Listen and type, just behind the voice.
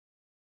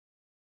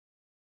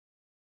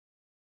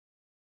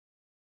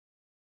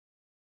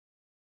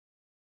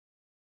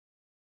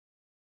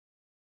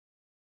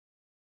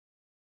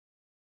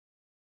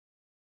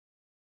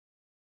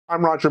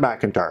I'm Roger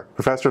McIntyre,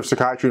 Professor of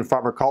Psychiatry and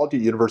Pharmacology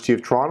at the University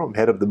of Toronto. I'm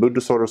head of the Mood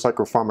Disorder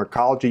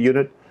Psychopharmacology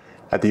Unit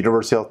at the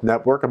Universal Health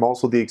Network. I'm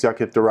also the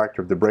Executive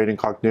Director of the Brain and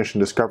Cognition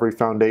Discovery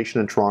Foundation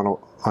in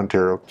Toronto,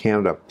 Ontario,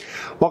 Canada.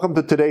 Welcome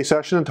to today's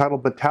session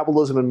entitled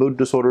Metabolism and Mood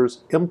Disorders,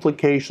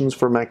 Implications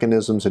for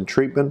Mechanisms and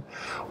Treatment.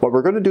 What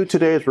we're going to do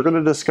today is we're going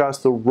to discuss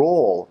the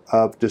role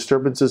of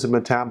disturbances in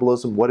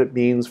metabolism, what it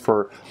means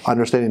for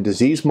understanding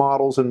disease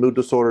models and mood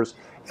disorders,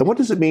 and what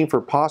does it mean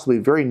for possibly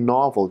very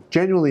novel,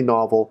 genuinely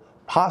novel,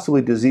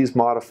 possibly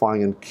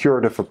disease-modifying and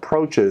curative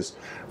approaches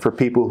for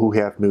people who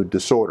have mood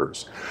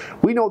disorders.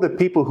 We know that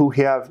people who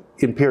have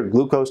impaired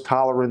glucose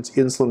tolerance,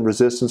 insulin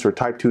resistance, or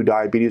type 2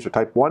 diabetes or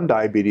type 1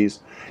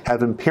 diabetes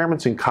have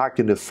impairments in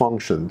cognitive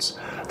functions.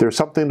 There's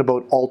something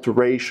about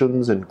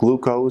alterations in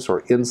glucose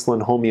or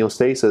insulin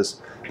homeostasis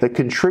that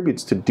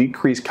contributes to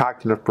decreased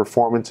cognitive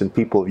performance in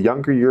people of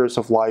younger years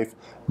of life,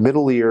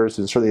 middle years,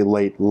 and certainly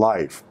late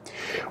life.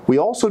 We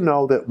also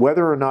know that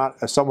whether or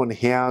not someone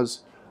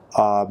has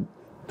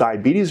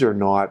diabetes or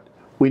not,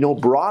 we know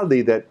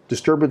broadly that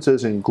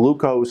disturbances in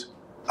glucose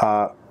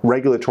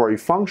regulatory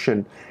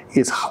function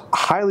is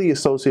highly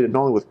associated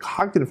not only with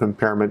cognitive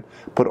impairment,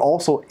 but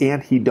also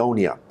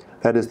anhedonia,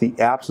 that is the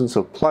absence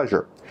of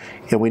pleasure.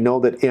 And we know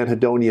that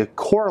anhedonia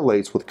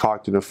correlates with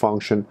cognitive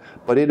function,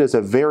 but it is a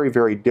very,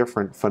 very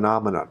different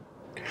phenomenon.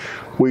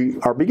 We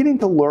are beginning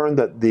to learn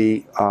that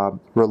the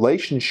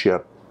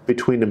relationship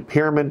between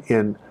impairment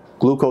in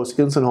glucose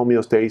insulin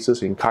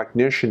homeostasis and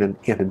cognition and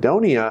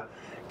anhedonia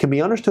can be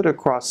understood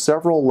across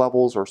several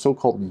levels or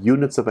so-called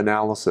units of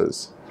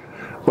analysis.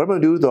 What I'm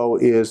going to do, though,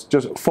 is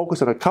just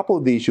focus on a couple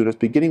of these units,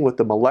 beginning with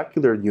the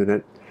molecular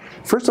unit.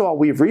 First of all,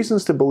 we have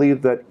reasons to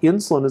believe that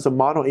insulin is a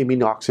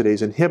monoamine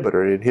oxidase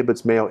inhibitor. It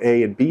inhibits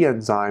MAO-A and B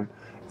enzyme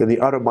in the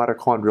outer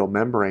mitochondrial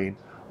membrane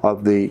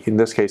of the, in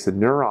this case, the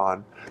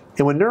neuron.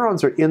 And when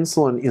neurons are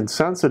insulin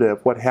insensitive,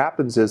 what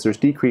happens is there's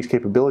decreased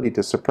capability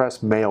to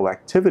suppress MAO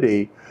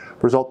activity,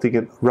 resulting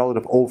in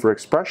relative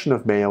overexpression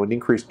of MAO and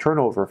increased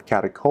turnover of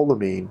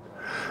catecholamine.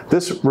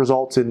 This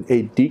results in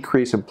a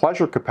decrease in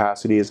pleasure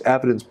capacity as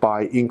evidenced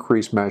by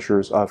increased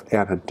measures of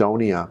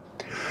anhedonia.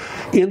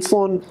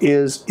 Insulin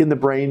is in the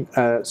brain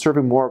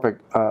serving more of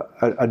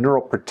a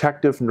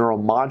neuroprotective,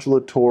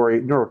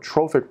 neuromodulatory,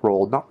 neurotrophic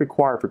role, not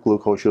required for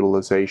glucose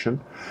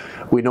utilization.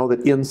 We know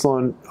that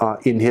insulin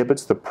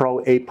inhibits the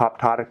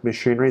pro-apoptotic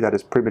machinery, that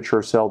is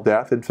premature cell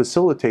death, and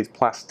facilitates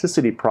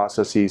plasticity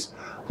processes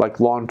like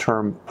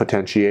long-term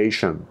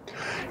potentiation.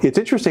 It's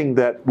interesting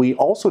that we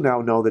also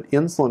now know that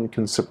insulin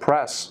can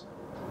suppress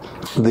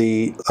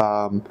the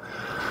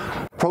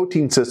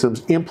protein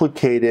systems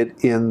implicated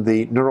in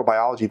the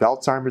neurobiology of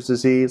Alzheimer's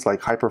disease,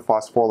 like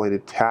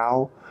hyperphosphorylated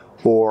tau,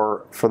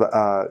 or for the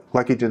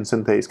glycogen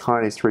synthase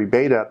kinase 3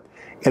 beta.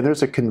 And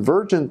there's a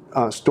convergent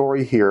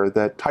story here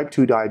that type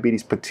 2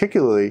 diabetes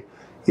particularly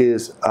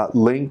is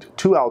linked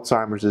to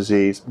Alzheimer's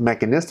disease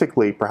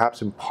mechanistically,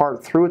 perhaps in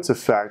part through its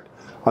effect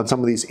on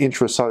some of these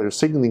intracellular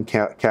signaling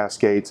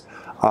cascades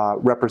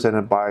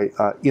represented by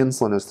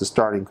insulin as the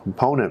starting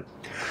component.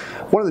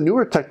 One of the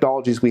newer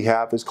technologies we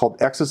have is called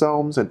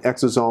exosomes, and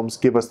exosomes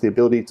give us the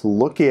ability to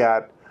look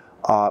at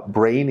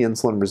brain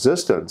insulin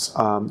resistance.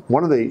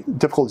 One of the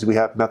difficulties we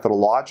have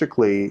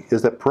methodologically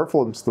is that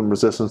peripheral insulin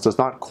resistance does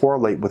not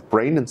correlate with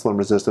brain insulin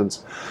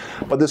resistance,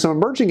 but there's some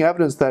emerging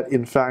evidence that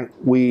in fact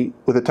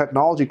with a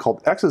technology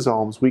called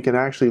exosomes, we can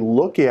actually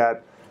look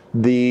at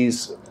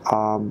these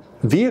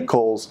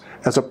vehicles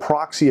as a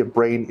proxy of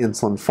brain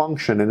insulin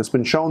function. And it's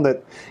been shown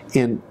that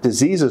in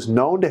diseases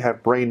known to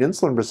have brain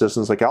insulin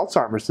resistance, like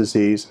Alzheimer's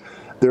disease,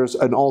 there's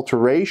an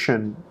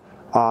alteration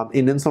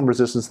in insulin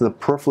resistance in the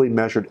peripherally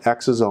measured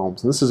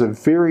exosomes. And this is a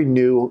very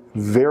new,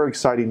 very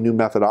exciting new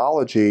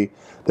methodology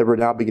that we're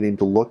now beginning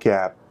to look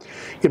at.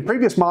 In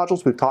previous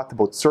modules, we've talked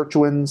about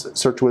sirtuins.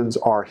 Sirtuins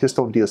are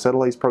histone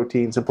deacetylase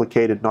proteins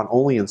implicated not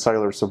only in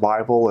cellular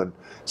survival and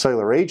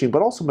cellular aging,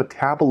 but also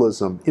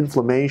metabolism,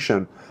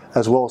 inflammation,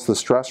 as well as the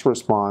stress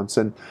response.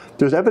 And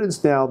there's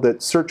evidence now that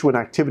sirtuin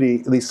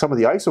activity, at least some of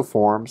the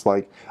isoforms,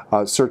 like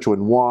sirtuin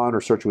 1 or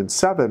sirtuin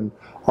 7,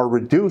 are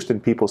reduced in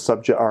people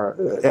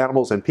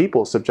animals and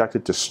people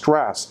subjected to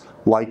stress,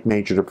 like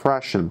major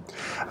depression.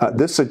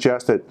 This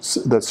suggests that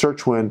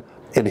sirtuin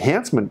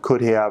enhancement could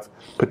have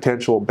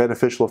potential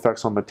beneficial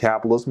effects on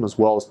metabolism as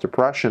well as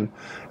depression.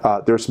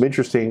 There's some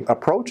interesting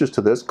approaches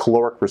to this,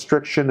 caloric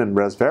restriction and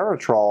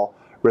resveratrol.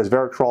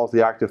 Resveratrol is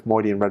the active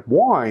moiety in red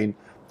wine,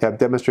 have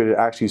demonstrated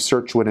actually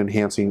sirtuin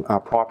enhancing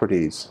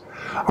properties.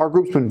 Our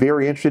group's been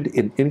very interested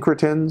in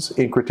incretins.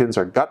 Incretins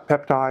are gut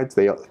peptides.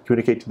 They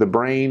communicate to the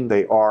brain.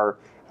 They are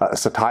a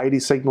satiety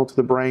signal to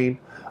the brain,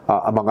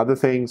 among other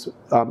things.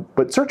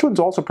 But sirtuin is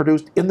also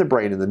produced in the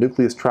brain, in the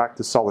nucleus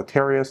tractus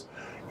solitarius.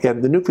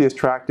 And the nucleus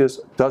tractus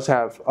does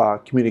have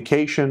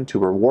communication to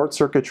reward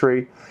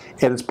circuitry,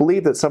 and it's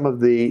believed that some of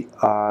the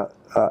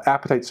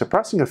appetite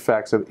suppressing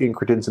effects of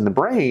incretins in the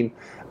brain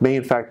may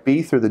in fact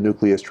be through the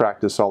nucleus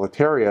tractus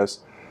solitarius.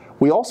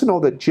 We also know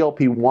that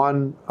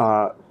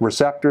GLP-1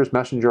 receptors,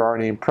 messenger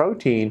RNA and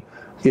protein,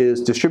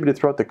 is distributed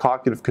throughout the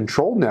cognitive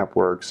control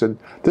networks, and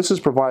this has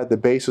provided the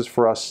basis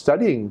for us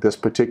studying this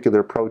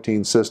particular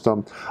protein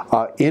system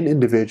in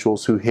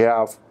individuals who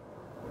have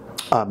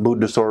mood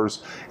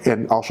disorders,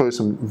 and I'll show you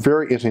some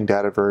very interesting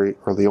data very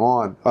early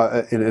on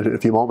in a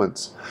few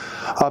moments.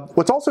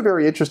 What's also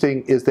very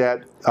interesting is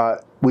that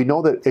we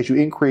know that as you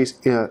increase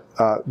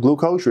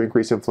glucose, you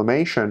increase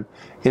inflammation,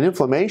 and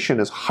inflammation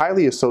is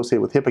highly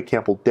associated with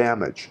hippocampal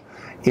damage.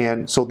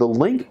 And so the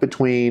link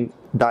between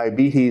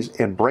diabetes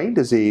and brain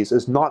disease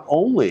is not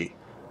only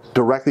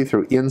directly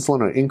through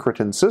insulin or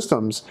incretin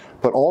systems,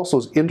 but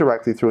also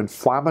indirectly through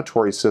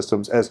inflammatory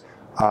systems, as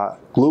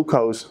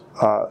glucose,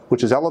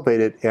 which is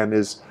elevated and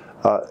is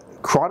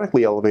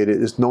chronically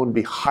elevated, is known to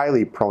be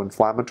highly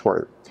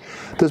pro-inflammatory.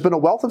 There's been a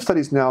wealth of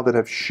studies now that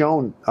have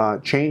shown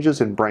changes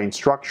in brain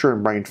structure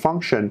and brain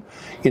function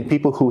in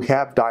people who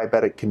have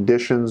diabetic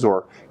conditions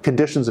or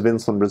conditions of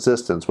insulin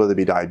resistance, whether it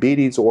be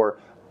diabetes or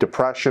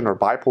depression or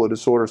bipolar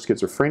disorder,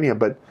 schizophrenia.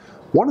 But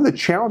one of the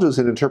challenges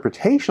in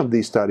interpretation of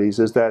these studies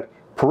is that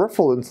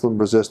peripheral insulin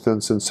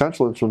resistance and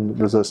central insulin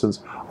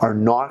resistance are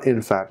not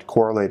in fact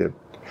correlated.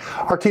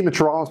 Our team at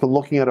Toronto has been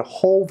looking at a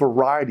whole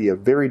variety of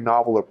very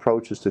novel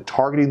approaches to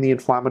targeting the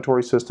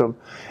inflammatory system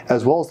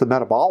as well as the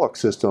metabolic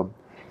system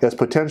as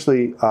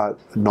potentially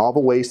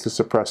novel ways to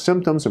suppress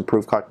symptoms,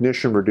 improve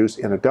cognition, reduce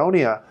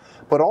anhedonia,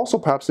 but also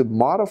perhaps to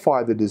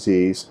modify the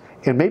disease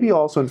and maybe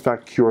also in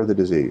fact cure the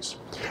disease.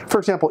 For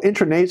example,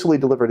 intranasally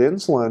delivered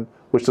insulin,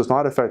 which does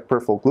not affect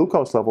peripheral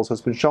glucose levels,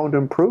 has been shown to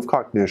improve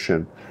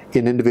cognition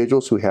in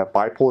individuals who have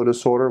bipolar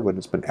disorder when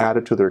it's been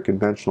added to their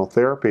conventional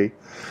therapy.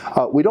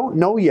 We don't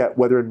know yet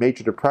whether in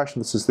major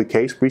depression this is the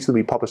case.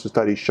 Recently we published a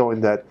study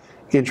showing that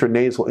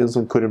intranasal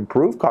insulin could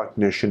improve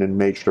cognition in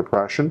major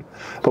depression,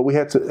 but we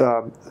had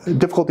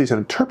difficulties in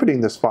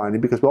interpreting this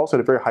finding because we also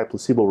had a very high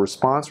placebo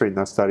response rate in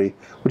that study,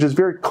 which is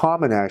very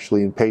common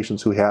actually in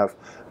patients who have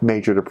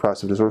major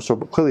depressive disorder, so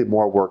clearly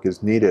more work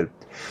is needed.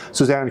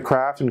 Suzanne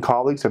Kraft and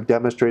colleagues have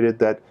demonstrated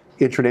that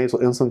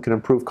intranasal insulin can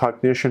improve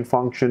cognition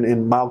function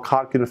in mild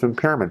cognitive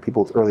impairment,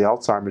 people with early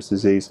Alzheimer's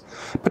disease,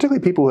 particularly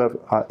people who have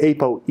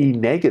ApoE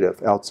negative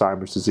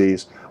Alzheimer's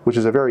disease, which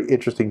is a very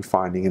interesting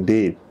finding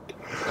indeed.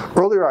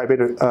 Earlier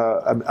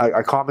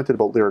I commented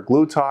about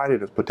Liraglutide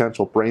and its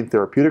potential brain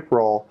therapeutic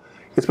role.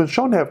 It's been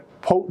shown to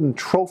have potent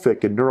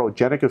trophic and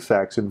neurogenic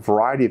effects in a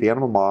variety of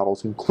animal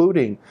models,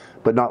 including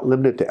but not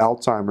limited to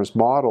Alzheimer's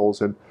models.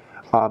 And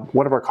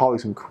one of our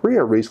colleagues in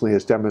Korea recently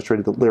has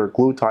demonstrated that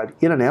Liraglutide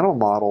in an animal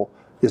model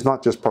is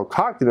not just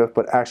pro-cognitive,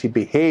 but actually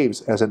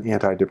behaves as an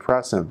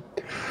antidepressant.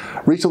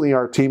 Recently,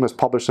 our team has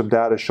published some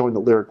data showing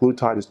that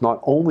Liraglutide is not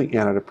only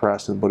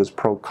antidepressant, but is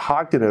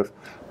pro-cognitive,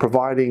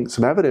 providing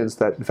some evidence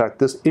that, in fact,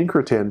 this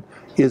incretin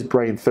is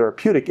brain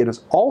therapeutic, and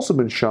it's also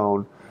been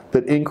shown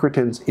that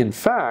incretins, in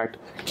fact,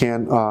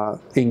 can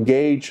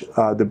engage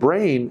the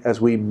brain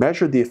as we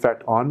measure the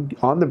effect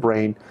on the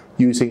brain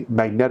using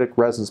magnetic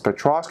resonance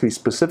spectroscopy,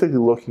 specifically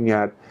looking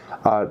at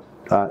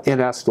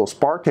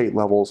N-acetylspartate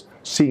levels,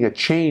 seeing a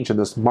change in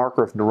this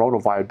marker of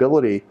neuronal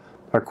viability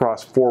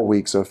across 4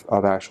 weeks of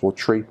actual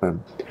treatment.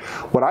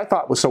 What I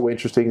thought was so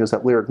interesting is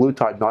that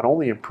Liraglutide not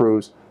only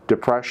improves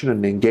depression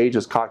and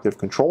engages cognitive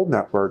control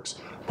networks,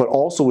 but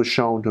also was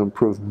shown to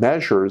improve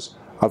measures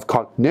of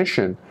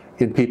cognition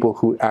in people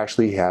who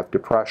actually have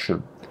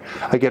depression.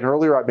 Again,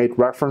 earlier I made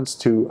reference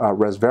to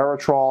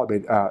Resveratrol. I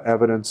made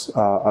evidence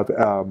of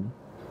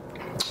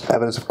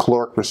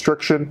caloric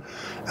restriction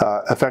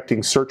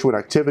affecting sirtuin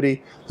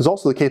activity. There's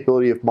also the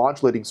capability of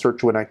modulating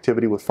sirtuin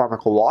activity with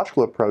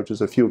pharmacological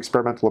approaches. A few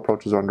experimental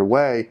approaches are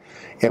underway,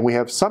 and we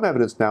have some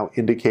evidence now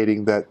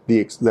indicating that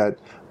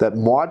that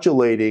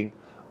modulating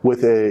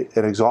with an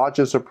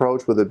exogenous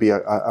approach, whether it be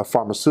a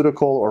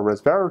pharmaceutical or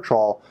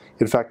resveratrol,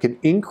 in fact can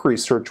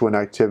increase sirtuin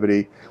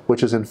activity,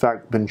 which has in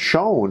fact been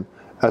shown,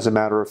 as a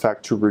matter of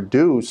fact, to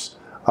reduce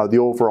the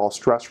overall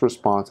stress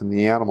response in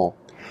the animal.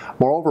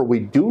 Moreover, we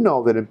do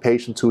know that in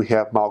patients who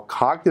have mild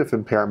cognitive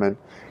impairment,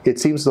 it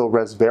seems as though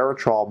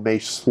resveratrol may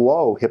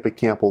slow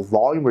hippocampal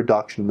volume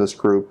reduction in this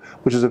group,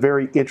 which is a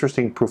very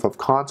interesting proof of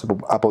concept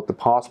about the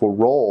possible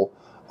role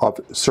of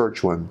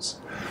sirtuins.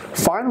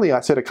 Finally,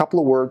 I said a couple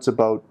of words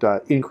about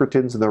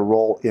incretins and their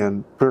role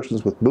in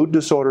persons with mood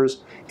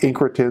disorders.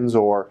 Incretins,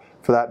 or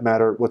for that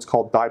matter, what's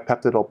called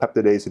dipeptidyl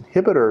peptidase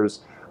inhibitors,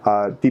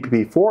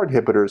 DPP-4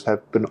 inhibitors,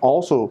 have been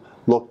also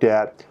looked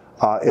at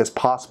as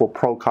possible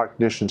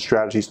pro-cognition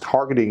strategies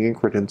targeting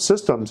incretin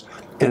systems,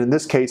 and in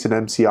this case in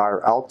MCI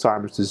or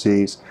Alzheimer's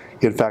disease,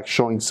 in fact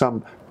showing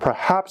some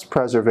perhaps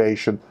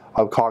preservation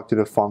of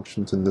cognitive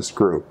functions in this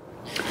group.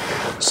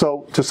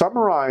 So to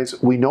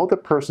summarize, we know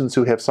that persons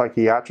who have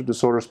psychiatric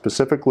disorders,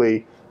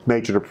 specifically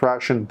major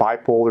depression,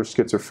 bipolar,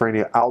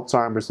 schizophrenia,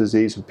 Alzheimer's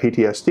disease, and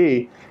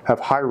PTSD, have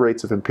high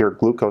rates of impaired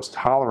glucose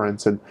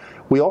tolerance. And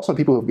we also have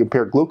people who have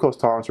impaired glucose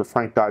tolerance or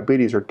frank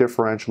diabetes are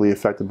differentially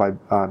affected by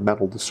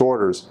mental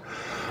disorders.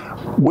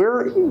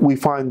 Where we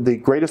find the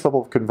greatest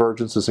level of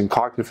convergence is in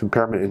cognitive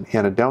impairment and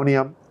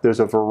anhedonia. There's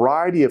a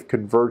variety of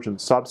convergent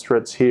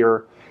substrates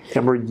here,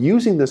 And we're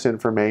using this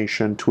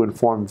information to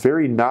inform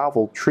very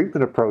novel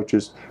treatment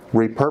approaches,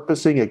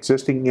 repurposing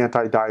existing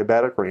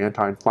anti-diabetic or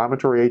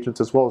anti-inflammatory agents,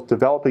 as well as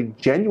developing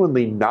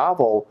genuinely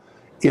novel,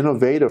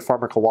 innovative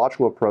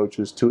pharmacological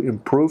approaches to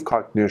improve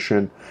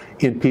cognition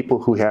in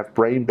people who have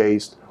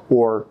brain-based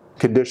or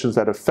conditions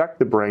that affect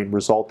the brain,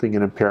 resulting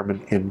in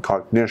impairment in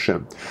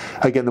cognition.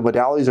 Again, the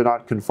modalities are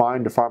not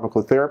confined to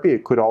pharmacotherapy.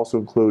 It could also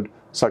include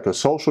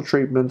psychosocial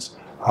treatments,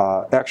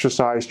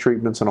 exercise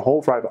treatments, and a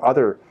whole variety of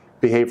other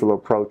behavioral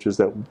approaches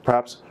that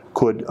perhaps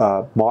could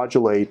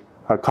modulate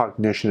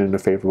cognition in a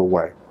favorable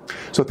way.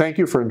 So thank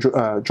you for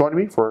joining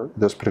me for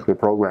this particular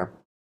program.